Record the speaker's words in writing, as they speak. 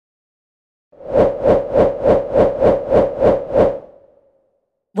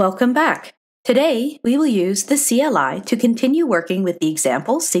Welcome back. Today, we will use the CLI to continue working with the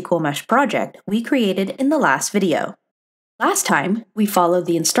example SQLMesh project we created in the last video. Last time, we followed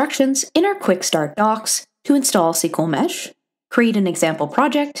the instructions in our Quickstart docs to install SQLMesh, create an example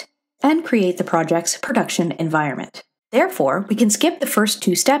project, and create the project's production environment. Therefore, we can skip the first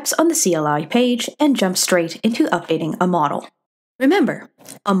two steps on the CLI page and jump straight into updating a model. Remember,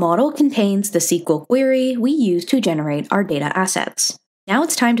 a model contains the SQL query we use to generate our data assets. Now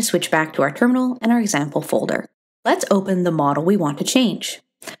it's time to switch back to our terminal and our example folder. Let's open the model we want to change.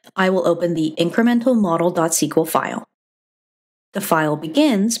 I will open the incremental model.sql file. The file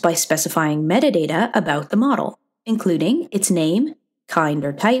begins by specifying metadata about the model, including its name, kind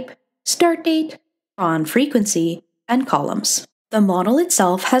or type, start date, cron frequency, and columns. The model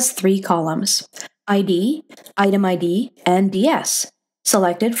itself has three columns: ID, item ID, and DS,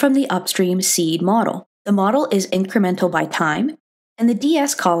 selected from the upstream seed model. The model is incremental by time, and the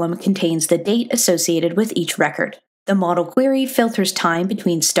DS column contains the date associated with each record. The model query filters time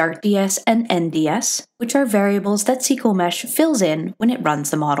between start DS and end DS, which are variables that SQLMesh fills in when it runs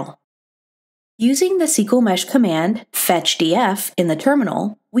the model. Using the SQLMesh command fetchdf in the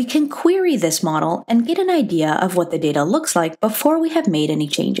terminal, we can query this model and get an idea of what the data looks like before we have made any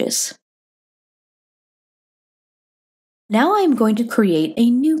changes. Now I am going to create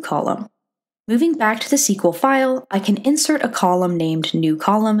a new column. Moving back to the SQL file, I can insert a column named new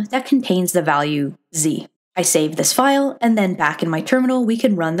column that contains the value z. I save this file, and then back in my terminal, we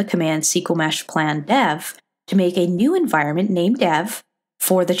can run the command SQLMesh plan dev to make a new environment named dev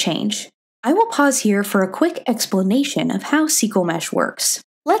for the change. I will pause here for a quick explanation of how SQLMesh works.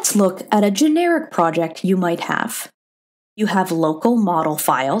 Let's look at a generic project you might have. You have local model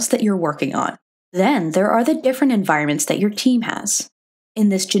files that you're working on. Then there are the different environments that your team has. In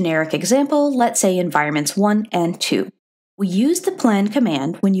this generic example, let's say environments 1 and 2. We use the plan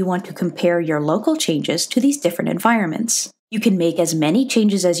command when you want to compare your local changes to these different environments. You can make as many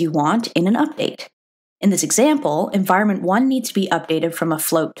changes as you want in an update. In this example, environment 1 needs to be updated from a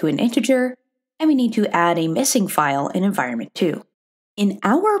float to an integer, and we need to add a missing file in environment 2. In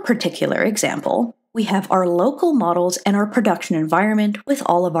our particular example, we have our local models and our production environment with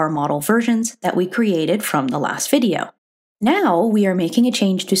all of our model versions that we created from the last video. Now we are making a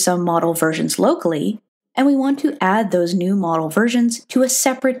change to some model versions locally, and we want to add those new model versions to a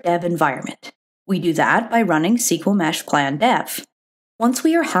separate dev environment. We do that by running SQLMesh plan dev. Once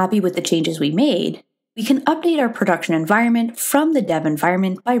we are happy with the changes we made, we can update our production environment from the dev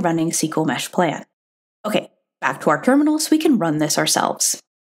environment by running SQLMesh plan. Okay, back to our terminal so we can run this ourselves.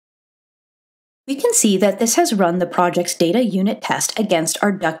 We can see that this has run the project's data unit test against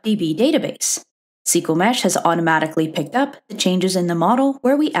our DuckDB database. SQLMesh has automatically picked up the changes in the model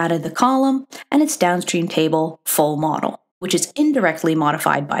where we added the column and its downstream table full model, which is indirectly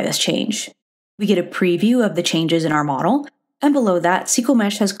modified by this change. We get a preview of the changes in our model, and below that,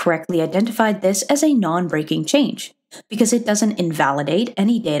 SQLMesh has correctly identified this as a non-breaking change because it doesn't invalidate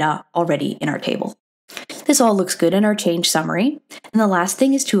any data already in our table. This all looks good in our change summary, and the last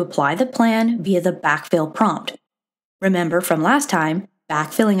thing is to apply the plan via the backfill prompt. Remember from last time,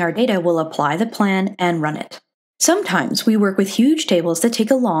 backfilling our data will apply the plan and run it. Sometimes we work with huge tables that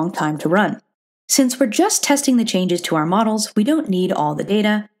take a long time to run. Since we're just testing the changes to our models, we don't need all the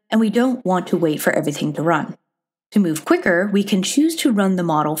data, and we don't want to wait for everything to run. To move quicker, we can choose to run the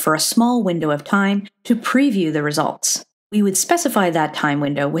model for a small window of time to preview the results. We would specify that time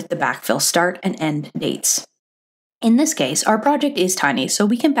window with the backfill start and end dates. In this case, our project is tiny, so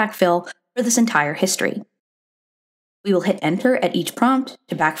we can backfill for this entire history. We will hit enter at each prompt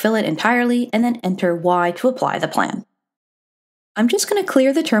to backfill it entirely, and then enter Y to apply the plan. I'm just going to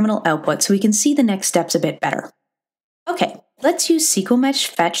clear the terminal output so we can see the next steps a bit better. Okay, let's use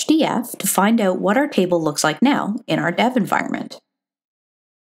SQLMesh fetchdf to find out what our table looks like now in our dev environment.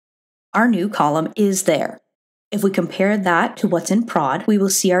 Our new column is there. If we compare that to what's in prod, we will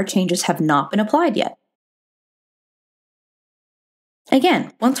see our changes have not been applied yet.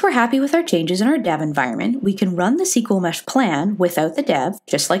 Again, once we're happy with our changes in our dev environment, we can run the SQLMesh plan without the dev,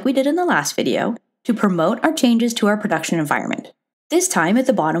 just like we did in the last video, to promote our changes to our production environment. This time at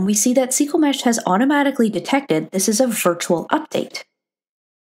the bottom, we see that SQLMesh has automatically detected this is a virtual update.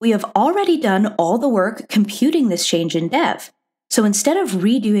 We have already done all the work computing this change in dev, so instead of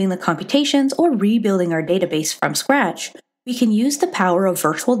redoing the computations or rebuilding our database from scratch, we can use the power of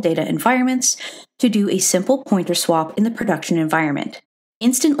virtual data environments to do a simple pointer swap in the production environment,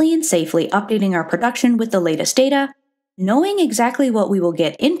 instantly and safely updating our production with the latest data, knowing exactly what we will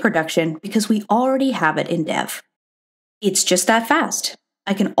get in production because we already have it in dev. It's just that fast.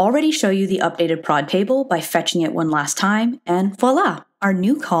 I can already show you the updated prod table by fetching it one last time, and voila, our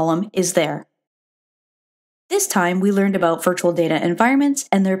new column is there. This time, we learned about virtual data environments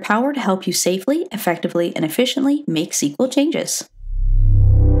and their power to help you safely, effectively, and efficiently make SQL changes.